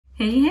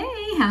Hey,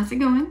 how's it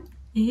going?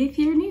 If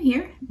you're new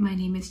here, my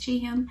name is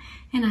Jan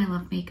and I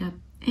love makeup.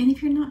 And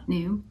if you're not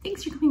new,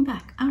 thanks for coming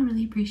back. I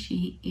really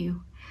appreciate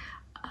you.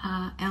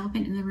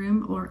 Elephant in the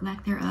room or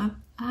lack thereof,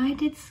 I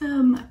did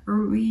some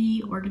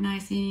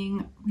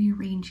reorganizing,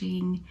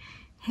 rearranging,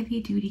 heavy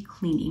duty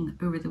cleaning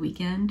over the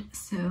weekend.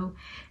 So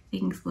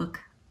things look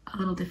a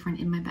little different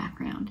in my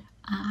background.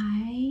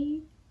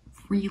 I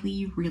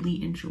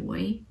really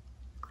enjoy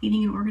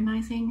cleaning and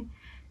organizing.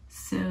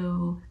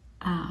 So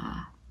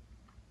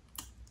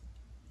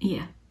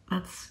yeah,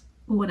 that's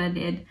what I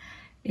did.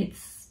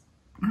 It's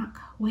not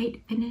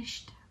quite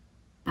finished,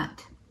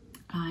 but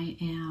I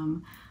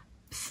am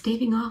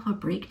staving off a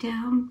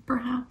breakdown,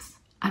 perhaps.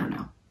 I don't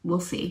know. We'll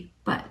see.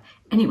 But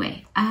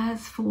anyway,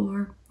 as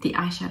for the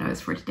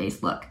eyeshadows for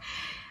today's look,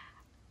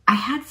 I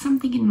had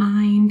something in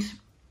mind,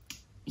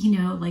 you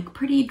know, like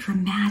pretty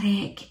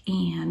dramatic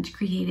and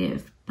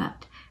creative,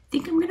 but I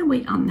think I'm gonna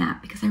wait on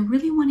that because I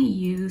really want to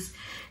use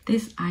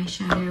this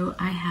eyeshadow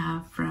I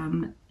have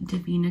from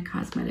Divina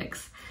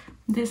Cosmetics.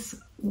 This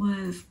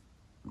was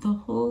the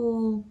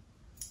whole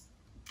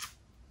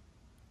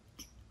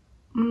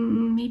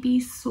maybe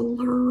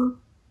solar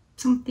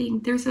something.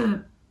 There's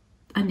a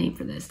name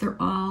for this.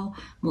 They're all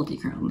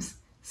multi-chromes,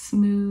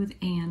 smooth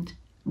and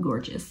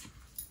gorgeous.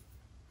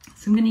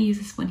 So I'm going to use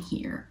this one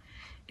here.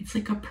 It's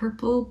like a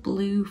purple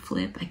blue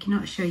flip. I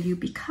cannot show you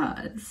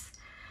because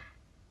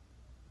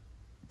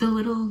the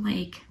little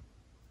like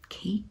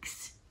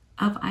cakes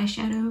of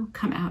eyeshadow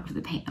come out of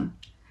the pan.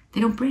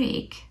 They don't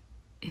break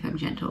if I'm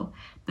gentle,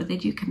 but they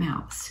do come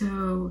out.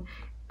 So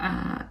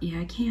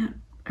yeah,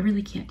 I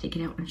really can't take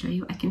it out and show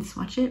you. I can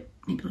swatch it.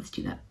 Maybe let's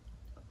do that.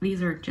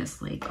 These are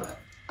just like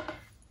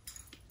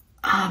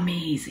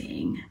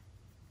amazing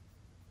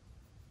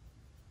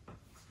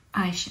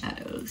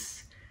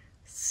eyeshadows.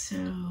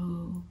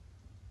 So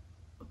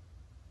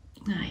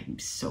I'm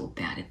so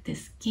bad at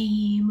this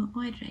game.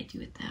 Why did I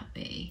do it that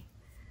way?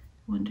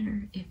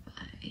 Wonder if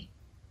I...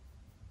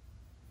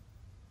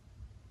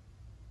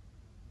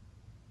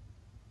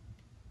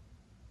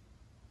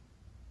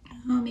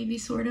 Oh, maybe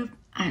sort of.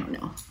 I don't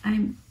know.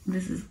 I'm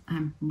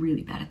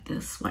really bad at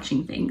this,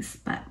 swatching things,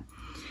 but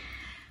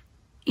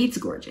it's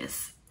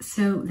gorgeous.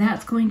 So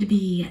that's going to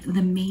be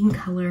the main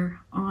color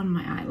on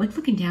my eye. Like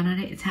looking down at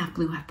it, it's half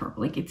blue, half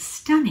purple. Like it's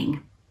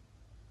stunning.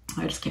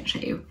 I just can't show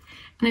you.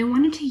 And I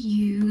wanted to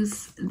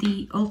use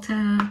the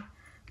Ulta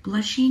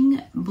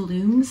Blushing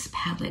Blooms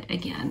palette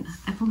again.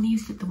 I've only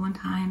used it the one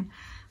time.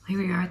 Here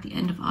we are at the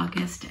end of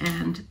August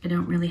and I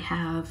don't really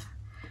have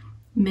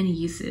many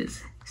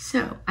uses.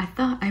 So I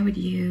thought I would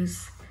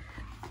use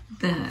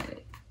the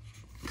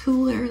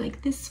cooler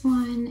like this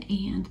one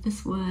and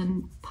this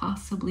one,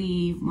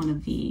 possibly one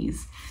of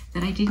these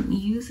that I didn't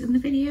use in the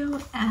video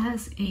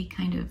as a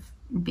kind of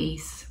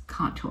base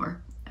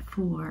contour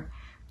for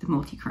the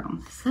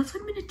multi-chrome. So that's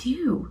what I'm gonna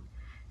do.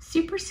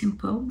 Super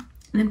simple.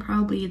 And then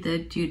probably the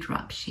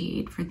Dewdrop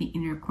shade for the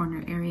inner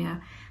corner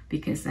area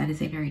because that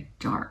is a very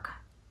dark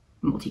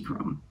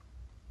multi-chrome.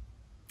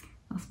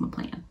 That's my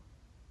plan.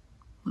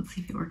 Let's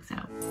see if it works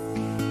out.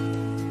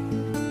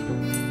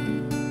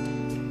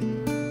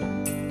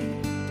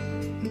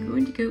 I'm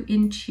going to go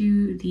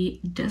into the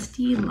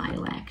Dusty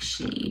Lilac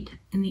shade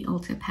in the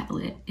Ulta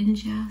palette and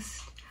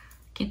just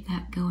get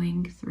that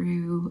going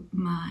through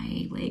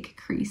my like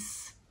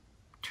crease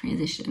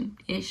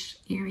transition-ish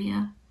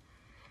area.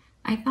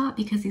 I thought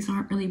because these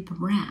aren't really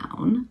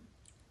brown,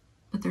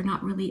 but they're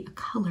not really a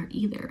color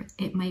either,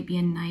 it might be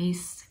a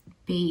nice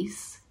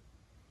base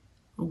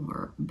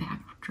or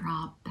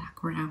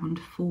background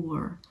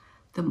for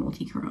the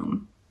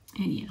multi-chrome.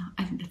 And yeah,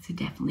 I think that's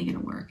definitely gonna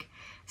work.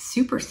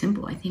 Super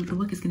simple. I think the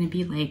look is gonna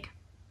be like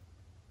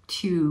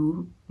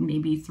 2,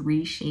 maybe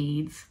 3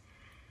 shades,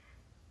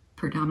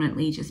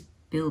 predominantly just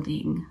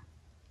building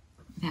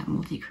that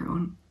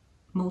multi-chrome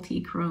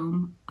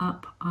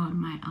up on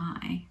my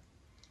eye.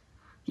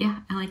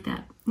 Yeah, I like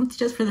that. Let's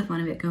just for the fun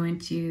of it go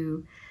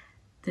into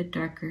the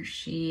darker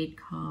shade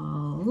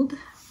called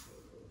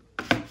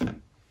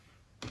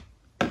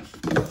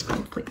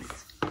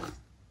please.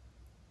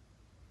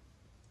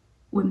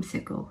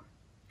 Whimsical.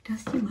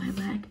 Dusty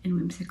Lilac and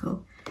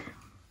Whimsical.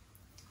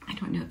 I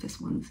don't know if this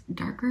one's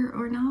darker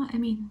or not. I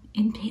mean,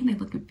 in pan they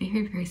look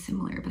very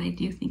similar, but I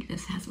do think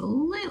this has a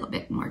little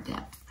bit more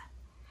depth.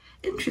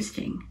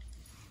 Interesting.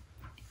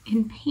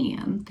 In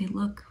pan, they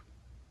look,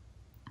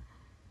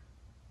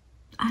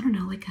 I don't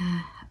know, like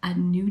a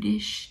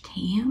nudish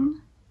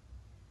tan,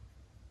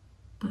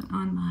 but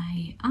on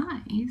my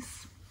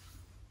eyes,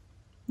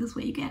 this is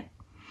what you get.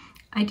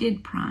 I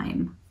did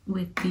prime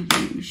with the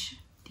Rouge,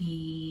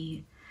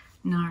 the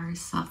NARS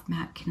Soft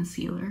Matte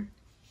Concealer,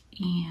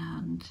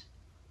 and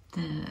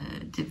the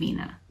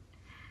Divina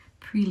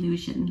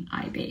Prelusion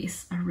Eye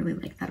Base. I really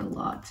like that a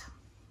lot.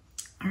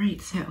 All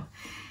right, so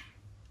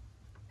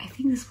I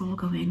think this will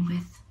go in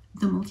with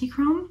the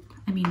multi-chrome.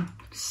 I mean,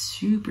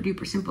 super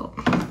duper simple,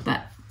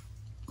 but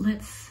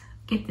let's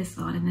get this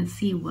on and then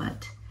see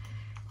what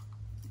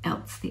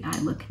else the eye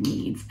look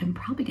needs. I'm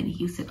probably gonna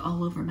use it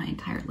all over my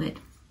entire lid.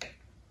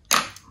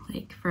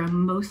 Like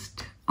from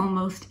most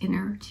almost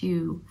inner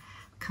to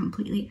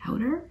completely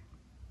outer.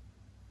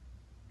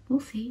 We'll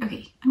see.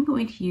 Okay, I'm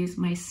going to use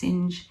my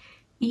Singe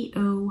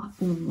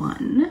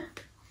EO1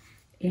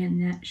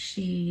 and that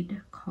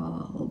shade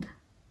called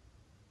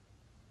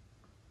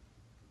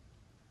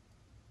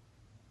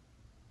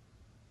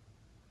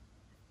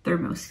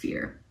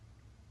Thermosphere.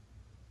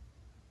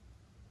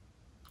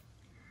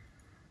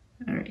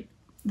 All right,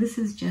 this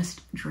is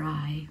just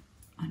dry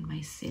on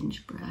my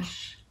Singe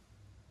brush.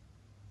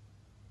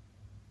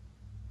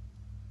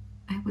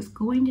 I was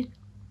going to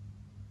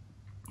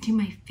do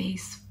my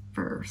face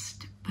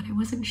first, but I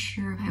wasn't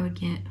sure if I would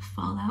get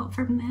fallout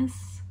from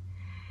this,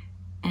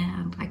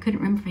 and I couldn't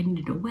remember if I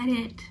needed to wet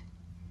it,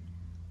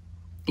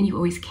 and you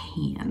always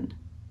can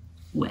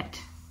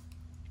wet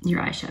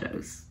your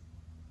eyeshadows.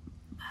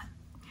 But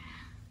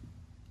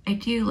I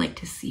do like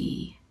to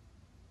see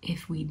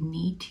if we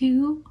need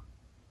to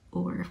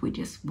or if we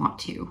just want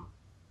to,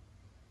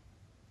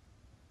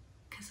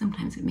 because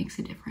sometimes it makes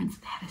a difference.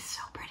 That is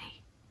so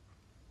pretty.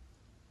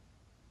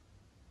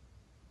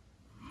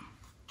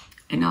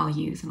 And I'll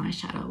use an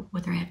eyeshadow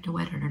whether I have to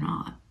wet it or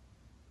not.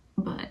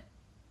 But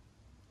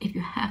if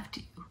you have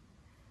to,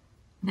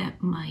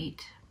 that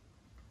might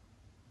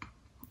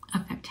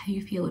affect how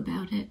you feel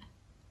about it.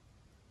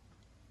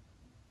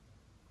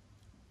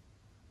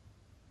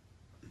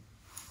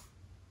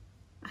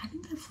 I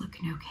think that's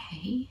looking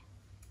okay.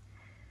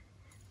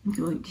 I'm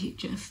going to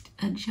just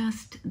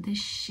adjust the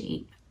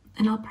shape,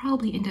 and I'll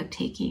probably end up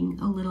taking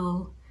a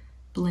little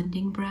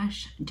blending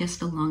brush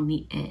just along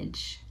the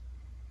edge,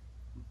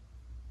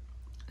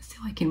 so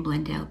I can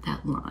blend out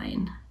that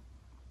line.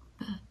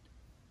 But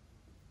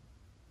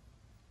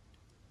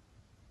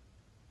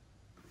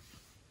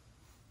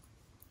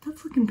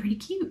that's looking pretty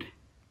cute.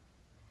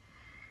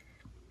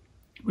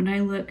 When I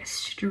look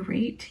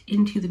straight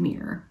into the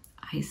mirror,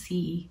 I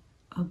see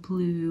a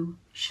blue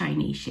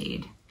shiny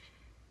shade.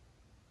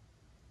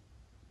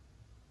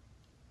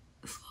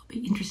 So I'll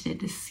be interested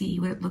to see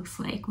what it looks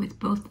like with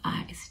both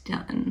eyes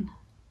done.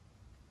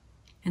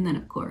 And then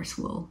of course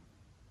we'll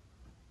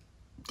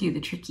do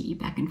the tricky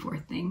back and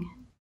forth thing.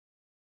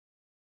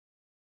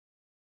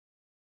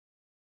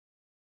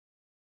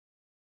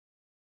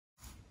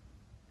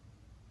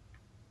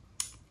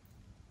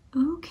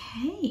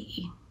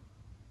 Okay.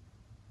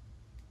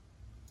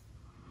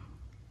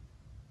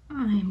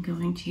 I'm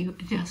going to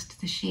adjust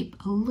the shape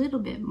a little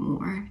bit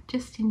more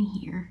just in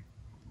here,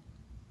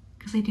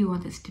 because I do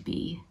want this to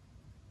be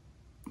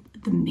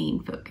the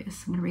main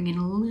focus. I'm going to bring it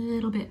a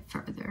little bit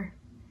further,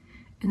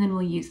 and then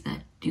we'll use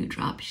that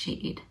dewdrop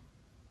shade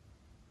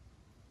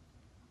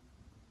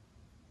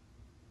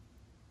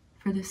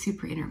for the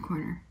super inner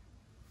corner.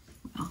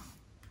 Well,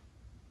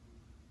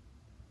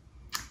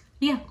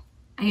 yeah,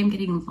 I am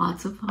getting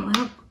lots of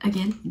fallout.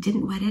 Again,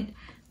 didn't wet it,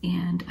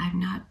 and I'm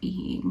not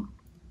being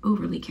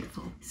overly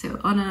careful.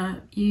 So on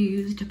a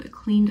used but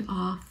cleaned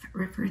off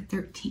Ripper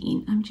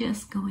 13, I'm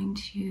just going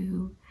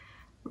to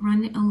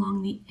run it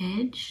along the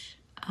edge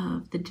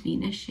of the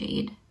Davina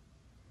shade,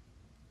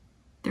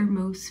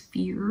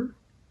 Thermosphere,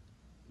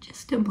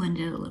 just to blend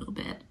it a little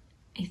bit.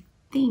 I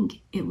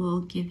think it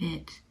will give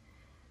it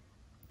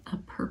a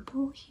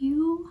purple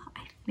hue.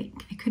 I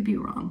think. I could be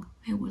wrong.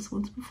 I was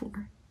once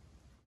before.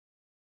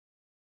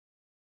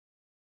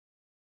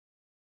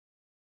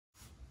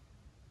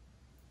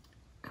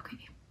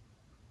 Okay.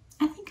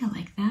 I think I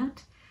like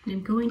that. And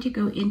I'm going to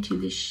go into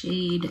the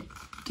shade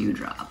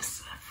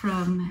Dewdrops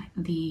from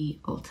the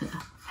Ulta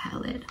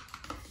palette.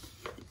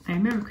 If I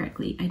remember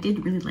correctly, I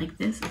did really like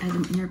this as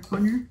an inner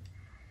corner.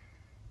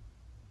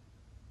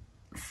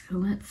 So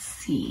let's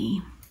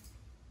see.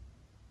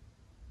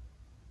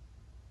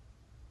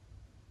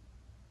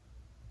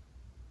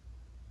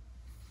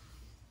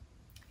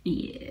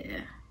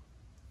 Yeah.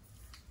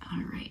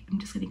 All right, I'm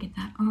just gonna get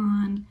that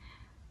on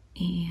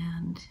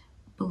and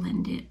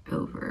blend it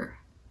over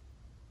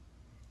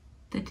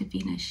the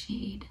Davina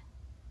shade,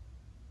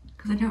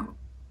 because I don't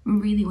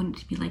really want it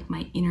to be like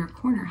my inner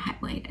corner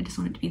highlight. I just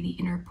want it to be the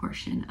inner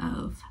portion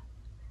of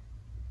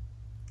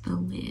the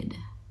lid,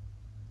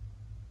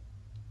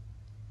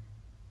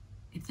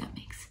 if that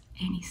makes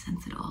any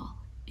sense at all.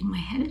 In my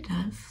head it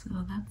does,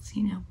 so that's,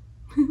 you know,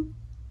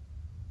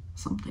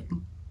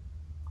 something.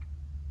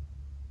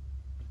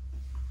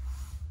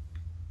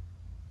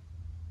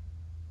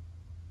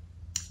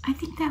 I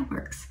think that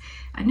works.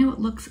 I know it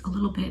looks a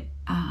little bit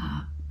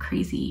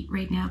crazy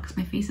right now because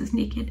my face is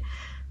naked,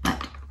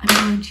 but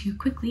I'm going to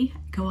quickly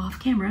go off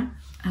camera.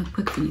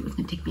 Quick for you, it's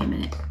gonna take me a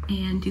minute,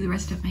 and do the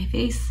rest of my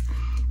face,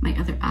 my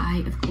other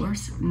eye, of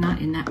course, not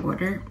in that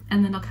order,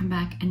 and then I'll come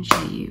back and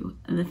show you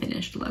the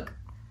finished look.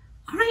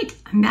 All right,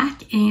 I'm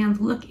back, and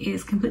the look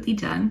is completely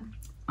done,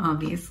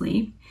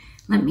 obviously.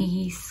 Let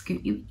me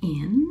scoot you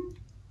in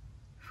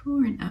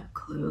for an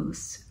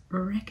up-close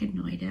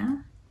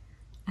reconnoiter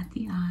at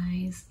the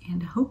eyes,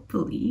 and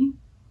hopefully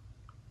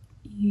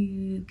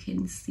you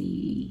can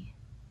see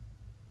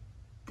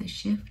the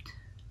shift.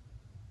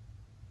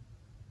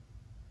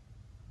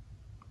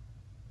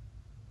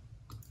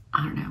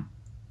 I don't know.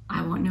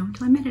 I won't know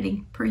until I'm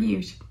editing, per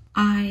usual.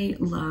 I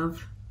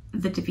love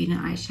the Divina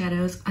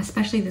eyeshadows,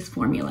 especially this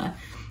formula.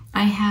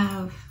 I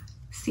have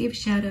Sea of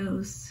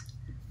Shadows,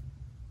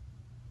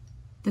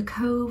 the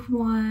Cove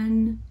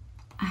one,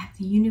 I have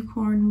the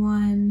Unicorn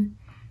one.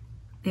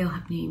 They all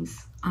have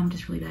names. I'm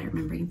just really bad at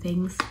remembering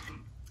things.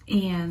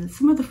 And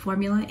some of the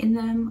formula in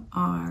them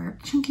are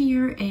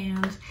chunkier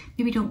and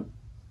maybe don't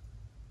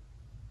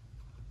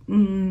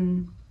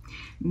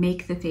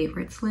make the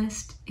favorites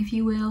list, if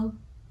you will,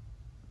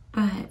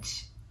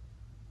 but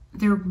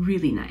they're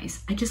really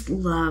nice. I just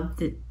love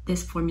that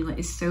this formula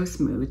is so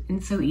smooth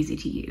and so easy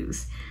to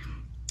use.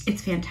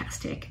 It's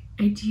fantastic.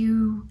 I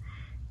do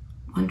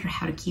wonder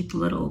how to keep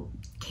little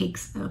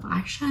cakes of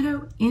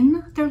eyeshadow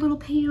in their little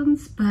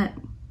pans, but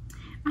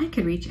I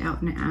could reach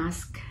out and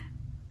ask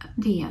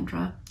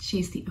Deandra.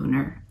 She's the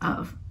owner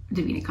of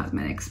Divina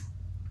Cosmetics.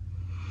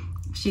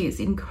 She is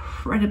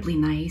incredibly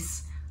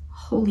nice.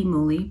 Holy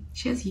moly.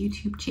 She has a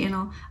YouTube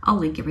channel. I'll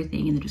link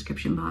everything in the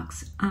description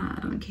box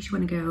in case you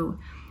want to go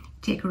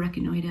take a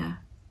reconnoiter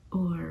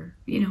or,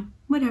 you know,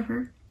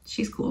 whatever.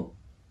 She's cool.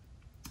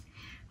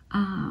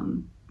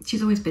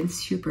 She's always been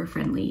super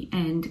friendly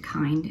and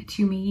kind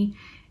to me,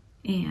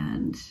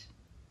 and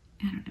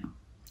I don't know,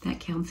 that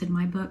counts in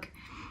my book.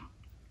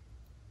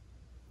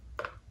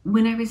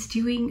 When I was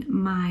doing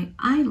my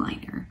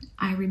eyeliner,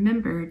 I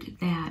remembered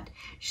that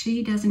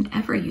she doesn't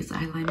ever use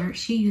eyeliner.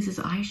 She uses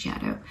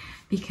eyeshadow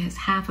because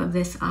half of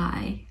this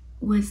eye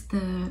was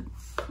the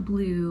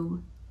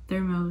blue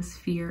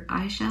Thermosphere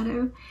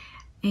eyeshadow,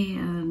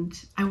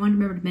 and I wanted to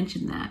remember to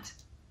mention that.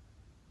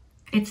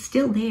 It's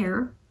still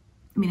there.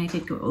 I mean, I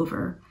did go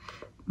over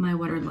my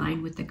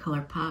waterline with the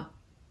ColourPop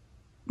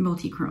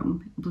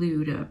multi-chrome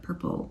blue to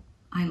purple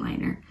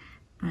eyeliner,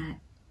 but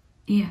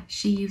yeah,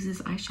 she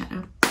uses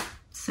eyeshadow.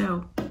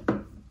 So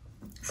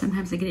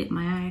sometimes I get it in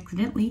my eye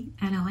accidentally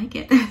and I like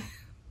it.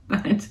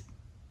 But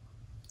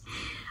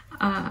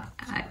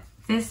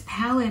this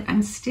palette,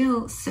 I'm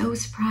still so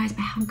surprised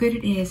by how good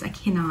it is. I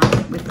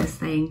cannot with this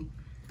thing.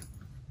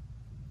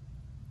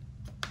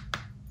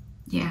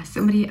 Yeah,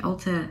 somebody at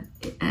Ulta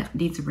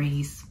needs a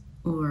raise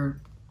or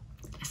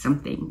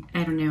something.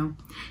 I don't know.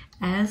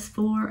 As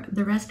for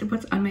the rest of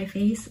what's on my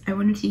face, I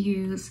wanted to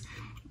use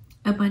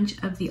a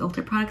bunch of the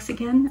Ulta products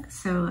again.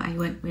 So I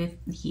went with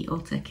the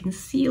Ulta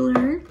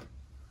Concealer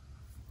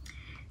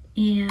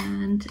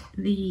and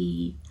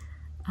the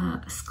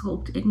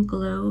Sculpt and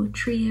Glow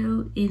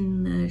Trio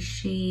in the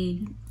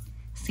shade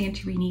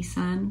Santorini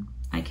Sun.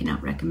 I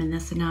cannot recommend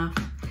this enough.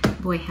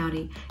 Boy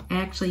howdy. I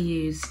actually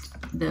used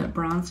the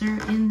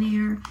bronzer in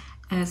there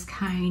as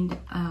kind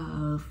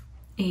of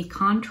a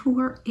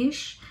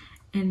contour-ish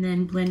and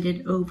then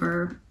blended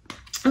over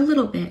a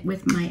little bit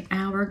with my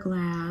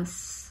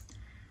Hourglass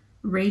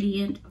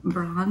Radiant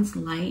Bronze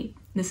Light.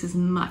 This is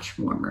much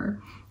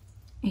warmer.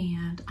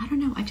 And I don't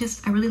know,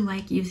 I really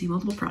like using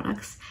multiple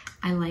products.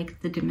 I like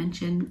the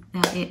dimension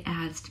that it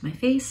adds to my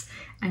face.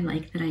 I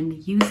like that I'm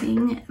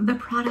using the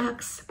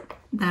products.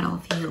 That all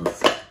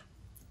feels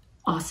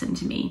awesome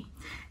to me.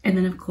 And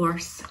then of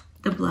course,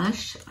 the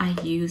blush I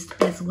used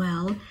as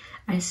well.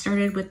 I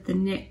started with the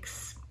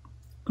NYX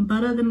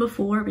Better Than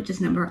Before, which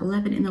is number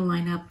 11 in the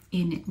lineup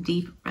in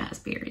Deep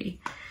Raspberry.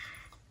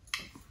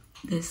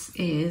 This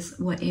is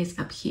what is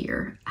up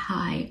here,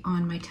 high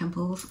on my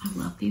temples. I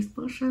love these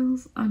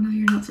blushes. I know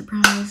you're not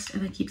surprised,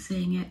 and I keep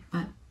saying it,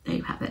 but there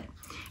you have it.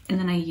 And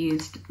then I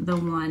used the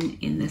one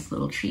in this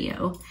little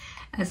trio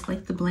as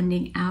like the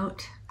blending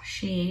out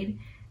shade,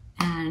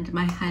 and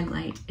my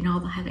highlight in all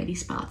the highlighty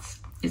spots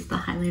is the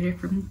highlighter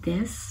from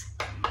this.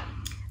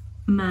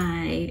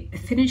 My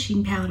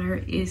finishing powder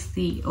is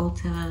the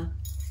Ulta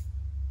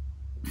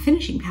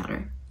finishing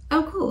powder.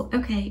 Oh, cool.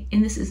 Okay.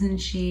 And this is in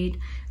shade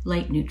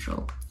Light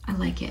Neutral. I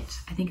like it.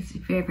 I think it's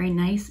very, very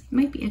nice. It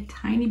might be a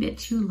tiny bit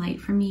too light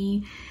for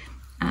me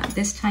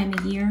this time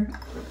of year,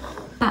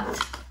 but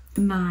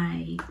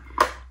my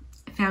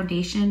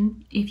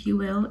foundation, if you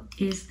will,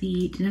 is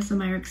the Danessa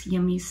Myricks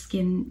Yummy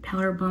Skin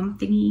Powder Bomb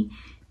thingy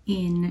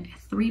in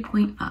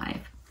 3.5.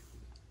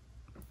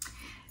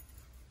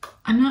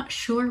 I'm not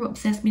sure what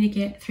possessed me to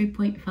get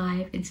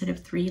 3.5 instead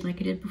of 3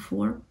 like I did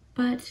before,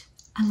 but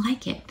I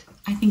like it.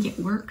 I think it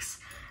works.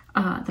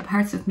 The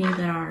parts of me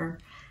that are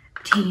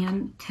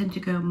tan tend to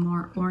go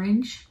more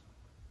orange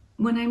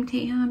when I'm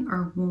tan,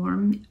 or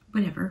warm,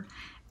 whatever,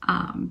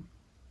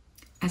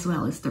 as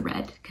well as the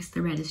red, because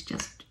the red is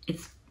just,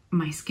 it's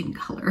my skin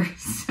color.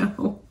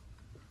 So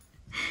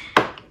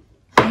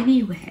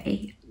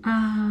anyway,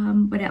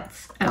 what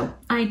else? Oh,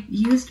 I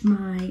used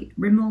my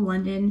Rimmel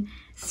London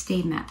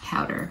Stay Matte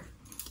Powder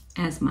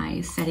as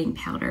my setting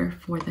powder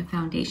for the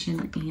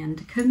foundation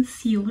and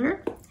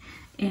concealer.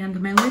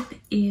 And my lip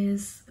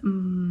is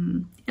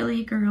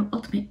LA Girl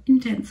Ultimate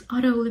Intense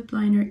Auto Lip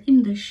Liner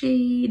in the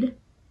shade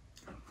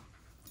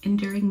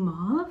Enduring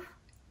Mauve.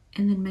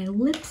 And then my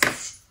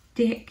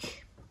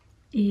lipstick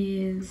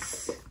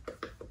is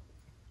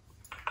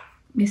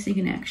Missing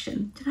in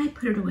Action. Did I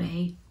put it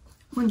away?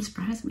 Wouldn't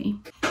surprise me.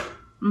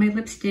 My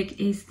lipstick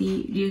is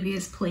the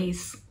Juvia's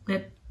Place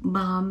Lip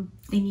Balm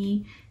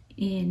thingy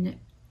in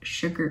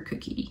Sugar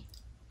Cookie.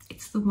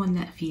 It's the one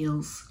that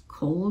feels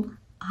cold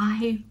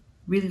I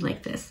really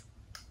like this.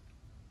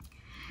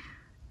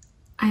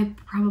 I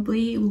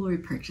probably will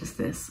repurchase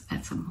this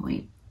at some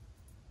point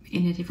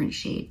in a different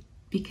shade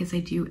because I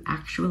do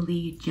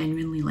actually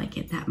genuinely like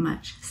it that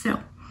much.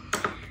 So,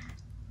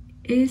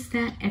 is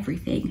that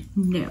everything?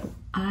 No.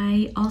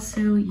 I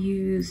also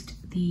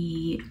used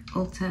the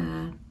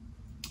Ulta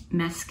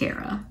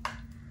mascara.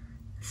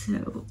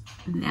 So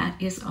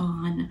that is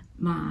on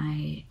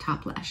my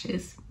top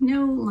lashes.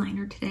 No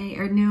liner today,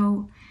 or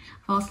no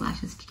false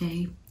lashes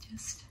today.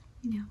 Just,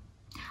 you know,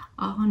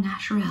 all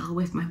natural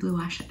with my blue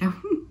eyeshadow.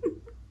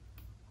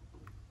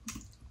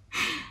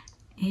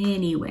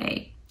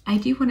 Anyway, I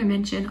do want to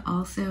mention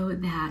also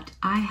that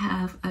I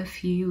have a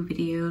few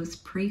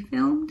videos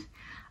pre-filmed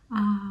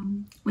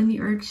when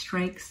the urge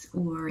strikes,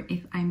 or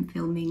if I'm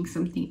filming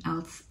something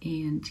else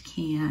and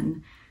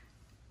can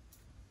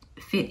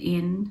fit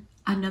in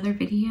another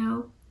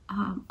video.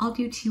 I'll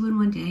do 2 in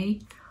one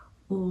day,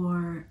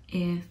 or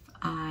if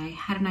I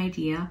had an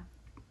idea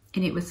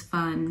and it was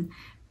fun,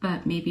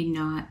 but maybe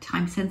not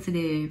time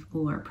sensitive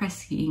or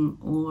pressing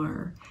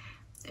or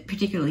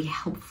particularly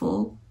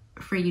helpful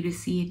for you to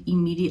see it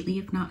immediately,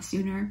 if not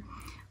sooner,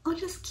 I'll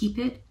just keep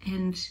it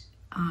and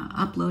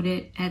upload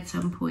it at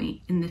some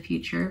point in the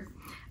future.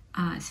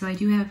 So I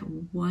do have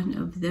one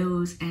of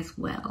those as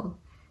well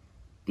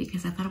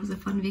because I thought it was a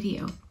fun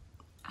video.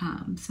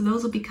 So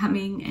those will be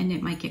coming, and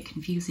it might get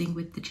confusing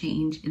with the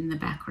change in the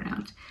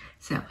background.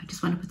 So I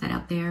just want to put that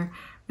out there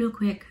real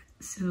quick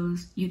so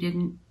you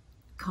didn't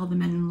call the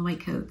men in the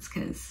white coats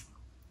because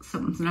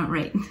something's not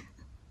right.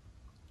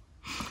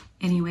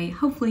 Anyway,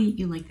 hopefully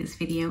you liked this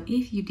video.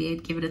 If you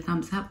did, give it a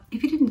thumbs up.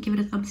 If you didn't, give it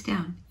a thumbs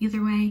down.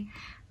 Either way,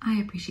 I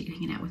appreciate you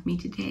hanging out with me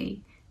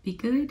today. Be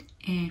good,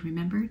 and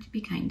remember to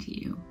be kind to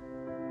you.